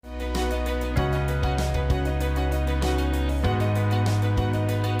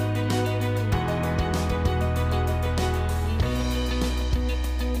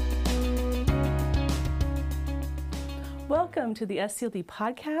welcome to the SCLD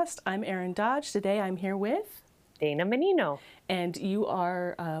podcast. I'm Erin Dodge. Today I'm here with Dana Menino. And you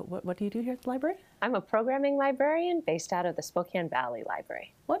are, what do you do here at the library? I'm a programming librarian based out of the Spokane Valley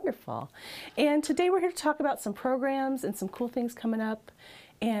Library. Wonderful. And today we're here to talk about some programs and some cool things coming up,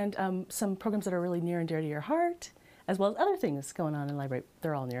 and some programs that are really near and dear to your heart, as well as other things going on in the library.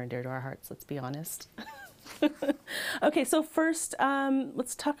 They're all near and dear to our hearts, let's be honest. Okay, so first,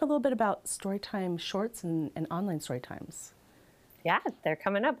 let's talk a little bit about Storytime Shorts and online Storytimes. Yeah, they're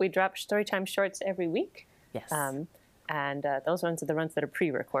coming up. We drop Storytime Shorts every week. Yes. And those ones are the ones that are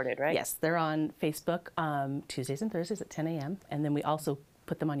pre-recorded, right? Yes, they're on Facebook Tuesdays and Thursdays at 10 a.m. And then we also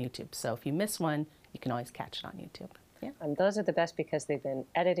put them on YouTube. So if you miss one, you can always catch it on YouTube. Yeah. Those are the best because they've been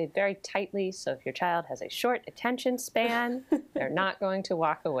edited very tightly. So if your child has a short attention span, they're not going to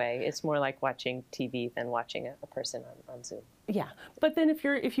walk away. It's more like watching TV than watching a person on Zoom. Yeah, but then if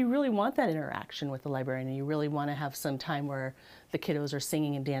you really want that interaction with the librarian and you really want to have some time where the kiddos are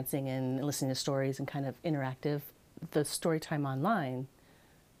singing and dancing and listening to stories and kind of interactive, the Storytime Online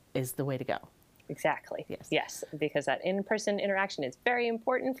is the way to go. Exactly. Yes. Yes, because that in-person interaction is very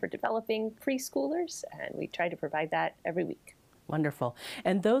important for developing preschoolers, and we try to provide that every week. Wonderful.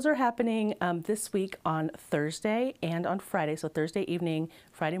 And those are happening this week on Thursday and on Friday. So Thursday evening,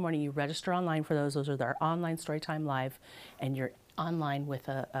 Friday morning, you register online for those. Those are our online Storytime Live, and you're online with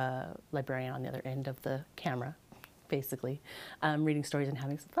a librarian on the other end of the camera, basically, reading stories and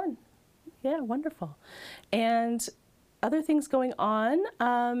having some fun. Yeah, wonderful. And other things going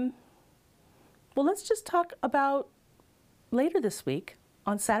on, well, let's just talk about later this week,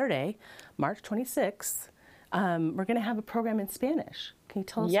 on Saturday, March 26th, we're going to have a program in Spanish. Can you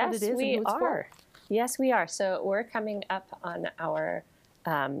tell us what it is and who it's for? Yes, we are. So we're coming up on our,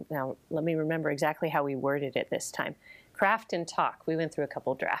 now let me remember exactly how we worded it this time. Craft and talk. We went through a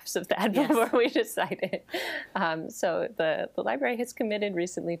couple drafts of that before we decided. So the library has committed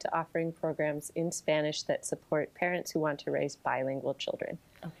recently to offering programs in Spanish that support parents who want to raise bilingual children.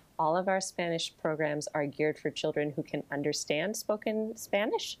 Okay. All of our Spanish programs are geared for children who can understand spoken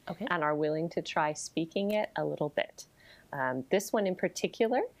Spanish and are willing to try speaking it a little bit. This one in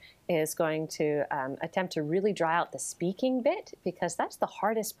particular is going to attempt to really draw out the speaking bit because that's the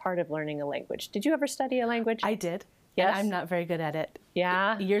hardest part of learning a language. Did you ever study a language? I did. Yes. And I'm not very good at it.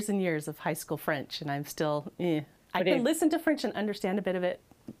 Yeah. Years and years of high school French, and I'm still, I can listen to French and understand a bit of it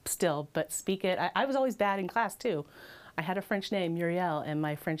still, but speak it. I was always bad in class too. I had a French name, Muriel, and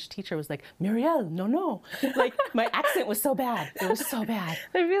my French teacher was like, Muriel, no. Like, my accent was so bad. It was so bad.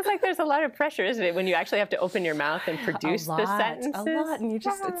 It feels like there's a lot of pressure, isn't it, when you actually have to open your mouth and produce the sentences? A lot, and you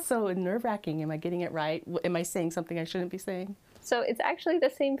just, it's so nerve-wracking. Am I getting it right? Am I saying something I shouldn't be saying? So it's actually the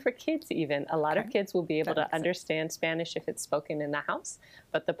same for kids even. A lot of kids will be able to understand Spanish if it's spoken in the house,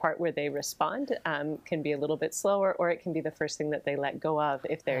 but the part where they respond can be a little bit slower, or it can be the first thing that they let go of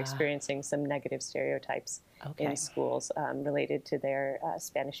if they're experiencing some negative stereotypes in schools related to their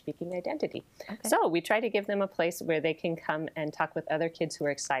Spanish-speaking identity. So we try to give them a place where they can come and talk with other kids who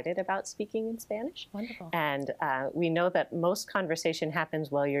are excited about speaking in Spanish. Wonderful. And we know that most conversation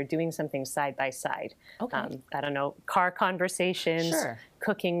happens while you're doing something side by side. I don't know, car conversations,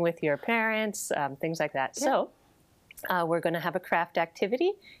 cooking with your parents, things like that. Yeah. So we're going to have a craft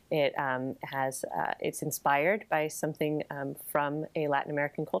activity. It it's inspired by something from a Latin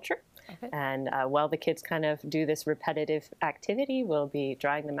American culture. And while the kids kind of do this repetitive activity, we'll be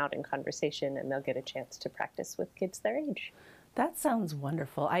drawing them out in conversation, and they'll get a chance to practice with kids their age. That sounds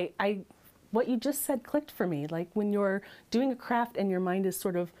wonderful. What you just said clicked for me. Like when you're doing a craft and your mind is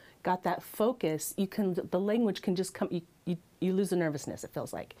sort of got that focus, the language can just come, you lose the nervousness, it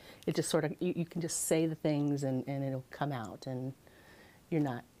feels like. It just sort of, you can just say the things and it'll come out, and you're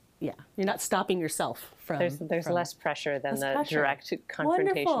not stopping yourself from... There's less pressure than the direct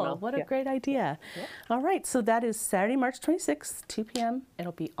confrontational. Wonderful. What a great idea. Yeah. All right, so that is Saturday, March 26th, 2 p.m.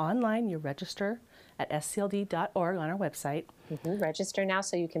 It'll be online. You register at scld.org on our website. Register now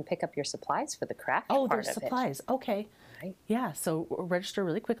so you can pick up your supplies for the craft part of it. Oh, there's supplies. Okay. Right. Yeah, so register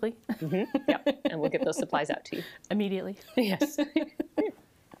really quickly. Yep, and we'll get those supplies out to you. Immediately. Yes.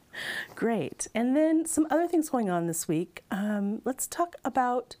 Great. And then some other things going on this week. Let's talk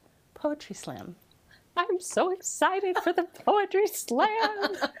about Poetry Slam. I'm so excited for the Poetry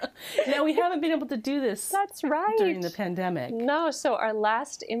Slam. Now, we haven't been able to do this during the pandemic. No, so our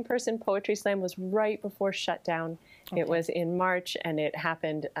last in-person Poetry Slam was right before shutdown. It was in March, and it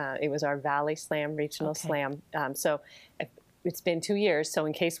happened, it was our Valley Slam, Regional Slam. So it's been 2 years, so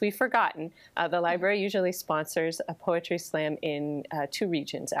in case we've forgotten, the library usually sponsors a Poetry Slam in 2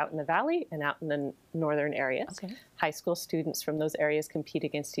 regions, out in the Valley and out in the northern areas. High school students from those areas compete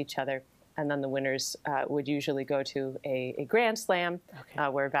against each other. and then the winners would usually go to a grand slam,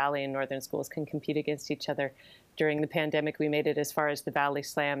 where Valley and Northern schools can compete against each other. During the pandemic, we made it as far as the Valley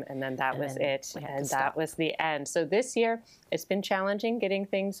Slam, and then that was it, and that was the end. So this year, it's been challenging getting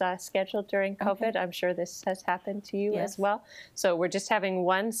things scheduled during COVID. I'm sure this has happened to you as well. So we're just having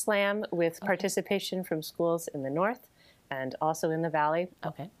one slam with participation from schools in the north and also in the Valley.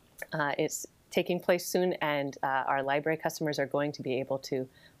 It's taking place soon, and our library customers are going to be able to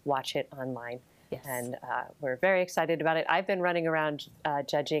watch it online. And we're very excited about it. I've been running around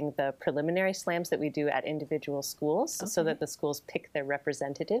judging the preliminary slams that we do at individual schools so that the schools pick their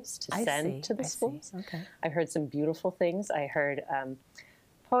representatives to send to the schools. I heard some beautiful things. I heard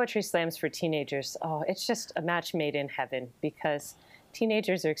poetry slams for teenagers. Oh, it's just a match made in heaven, because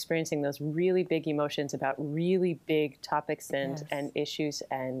teenagers are experiencing those really big emotions about really big topics and issues,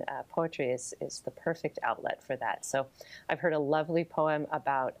 and poetry is the perfect outlet for that. So I've heard a lovely poem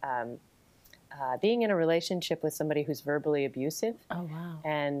about being in a relationship with somebody who's verbally abusive.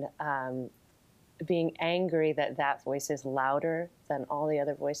 And being angry that that voice is louder than all the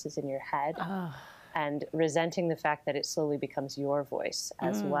other voices in your head, and resenting the fact that it slowly becomes your voice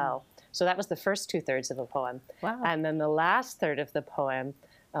as well. So that was the first 2/3 of a poem. And then the last third of the poem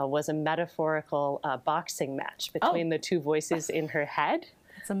was a metaphorical boxing match between the two voices in her head.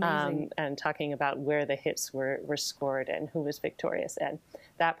 That's amazing. And talking about where the hits were scored and who was victorious. And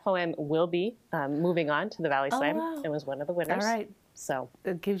that poem will be moving on to the Valley Slam. It was one of the winners. All right. So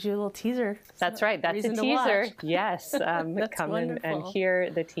it gives you a little teaser. That's right. That's a teaser. Yes. Come wonderful. and hear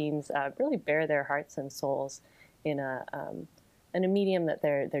the teens really bare their hearts and souls in a medium that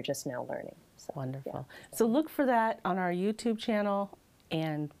they're just now learning. So, wonderful. So look for that on our YouTube channel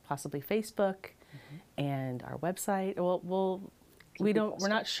and possibly Facebook and our website. We're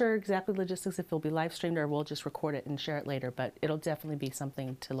not sure exactly logistics if it'll be live streamed or we'll just record it and share it later, but it'll definitely be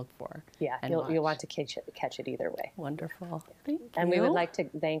something to look for. Yeah, you'll want to catch it either way. Wonderful. Thank you. And we would like to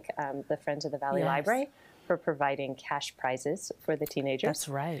thank the Friends of the Valley Library for providing cash prizes for the teenagers. That's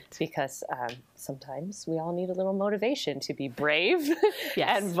right. Because sometimes we all need a little motivation to be brave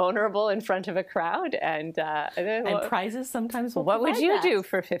and vulnerable in front of a crowd. And prizes sometimes will What would you do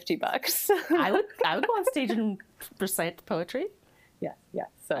for $50? I would go on stage and recite poetry. Yeah.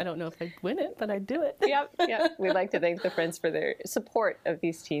 So I don't know if I'd win it, but I'd do it. Yep. We'd like to thank the Friends for their support of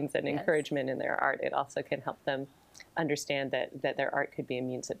these teens and encouragement in their art. It also can help them understand that their art could be a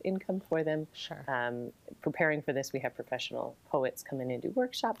means of income for them. Sure. Preparing for this, we have professional poets come in and do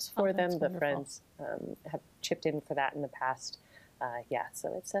workshops for them. The Friends have chipped in for that in the past.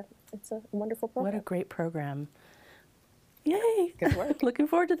 So it's a wonderful program. What a great program. Yay! Good work. Looking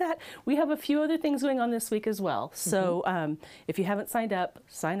forward to that. We have a few other things going on this week as well. So if you haven't signed up,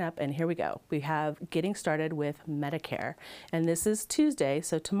 sign up, and here we go. We have Getting Started with Medicare. And this is Tuesday,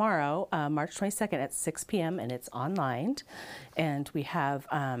 so tomorrow, March 22nd at 6 p.m., and it's online. And we have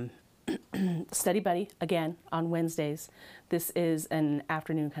Study Buddy, again, on Wednesdays. This is an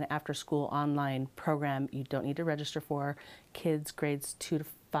afternoon, kind of after-school online program you don't need to register for. Kids grades 2 to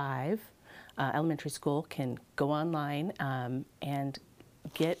 5. Elementary school can go online and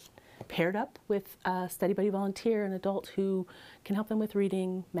get paired up with a Study Buddy volunteer, an adult who can help them with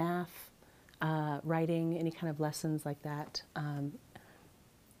reading, math, writing, any kind of lessons like that.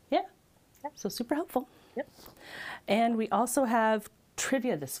 So super helpful. And we also have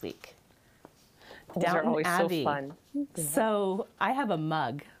trivia this week. Those are always so fun. So I have a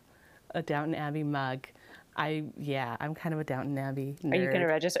mug, a Downton Abbey mug. I'm kind of a Downton Abbey nerd. Are you going to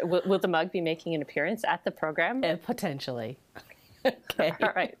register? Will the mug be making an appearance at the program? Potentially. Okay.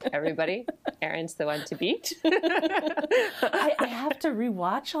 All right, everybody. Erin's the one to beat. I have to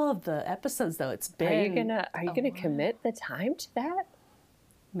rewatch all of the episodes, though. It's been. Are you gonna commit the time to that?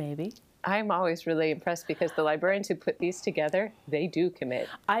 Maybe. I'm always really impressed because the librarians who put these together, they do commit.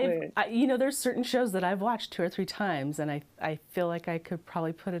 There's certain shows that I've watched 2 or 3 times, and I feel like I could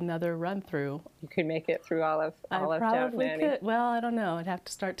probably put another run through. You could make it through all of Downton Abbey. Well, I don't know. I'd have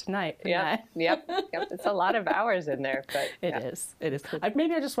to start tonight. Yep. It's a lot of hours in there, but it is.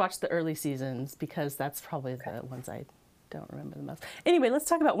 Maybe I just watched the early seasons because that's probably the ones I don't remember the most. Anyway, let's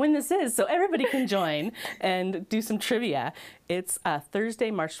talk about when this is so everybody can join and do some trivia. It's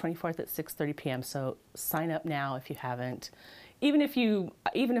Thursday, March 24th at 6:30 p.m. So sign up now if you haven't. Even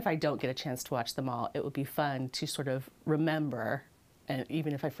if I don't get a chance to watch them all, it would be fun to sort of remember, and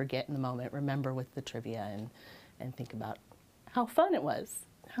even if I forget in the moment, remember with the trivia and think about how fun it was,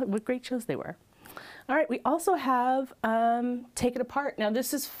 what great shows they were. All right, we also have Take It Apart. Now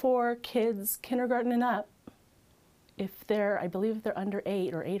this is for kids kindergarten and up. I believe if they're under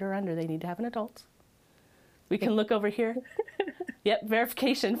 8 or 8 or under, they need to have an adult. We can look over here. Yep,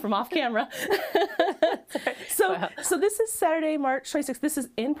 verification from off camera. So this is Saturday, March 26th. This is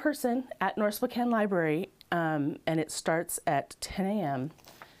in person at North Spokane Library, and it starts at 10 a.m.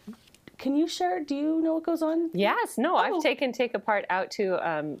 Can you share? Do you know what goes on? Yes. No, I've taken Take Apart out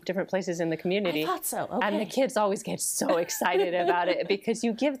to different places in the community. I thought so. Okay. And the kids always get so excited about it because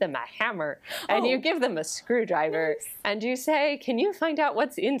you give them a hammer and you give them a screwdriver and you say, "Can you find out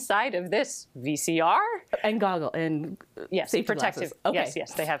what's inside of this VCR?" And goggle and yes, safety protective. Glasses. Okay.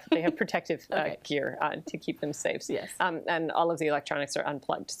 Yes, they have protective gear on to keep them safe. Yes. And all of the electronics are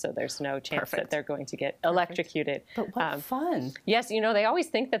unplugged, so there's no chance that they're going to get electrocuted. But what fun! Yes, they always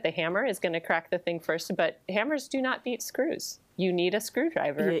think that the hammer is going to crack the thing first, but hammers do not beat screws. You need a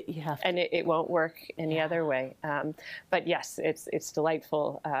screwdriver, you have to. and it won't work any other way. But yes, it's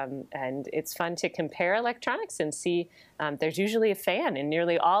delightful, and it's fun to compare electronics and see. There's usually a fan in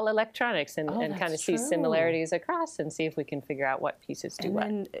nearly all electronics, and kind of see similarities across and see if we can figure out what pieces do what.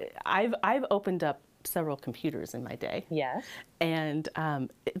 And I've opened up several computers in my day. Yes. And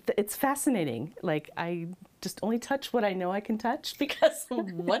it's fascinating. Like, I just only touch what I know I can touch, because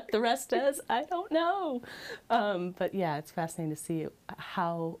what the rest does, I don't know. But yeah, it's fascinating to see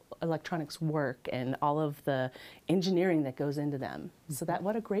how electronics work and all of the engineering that goes into them. So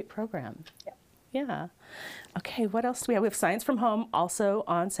what a great program. Yeah. Yeah. Okay, what else do we have? We have Science from Home also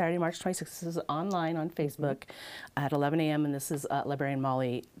on Saturday, March 26th. This is online on Facebook at 11 a.m. And this is Librarian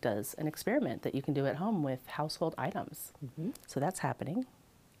Molly does an experiment that you can do at home with household items. So that's happening.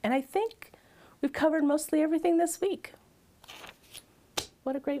 And I think we've covered mostly everything this week.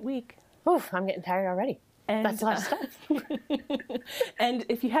 What a great week. Oof, I'm getting tired already. And, that's a lot of stuff. And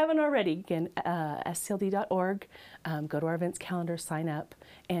if you haven't already, again, SCLD.org, go to our events calendar, sign up.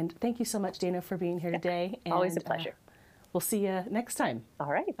 And thank you so much, Dana, for being here today. And, always a pleasure. We'll see you next time.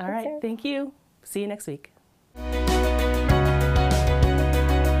 All right. All right. Thank you. See you next week.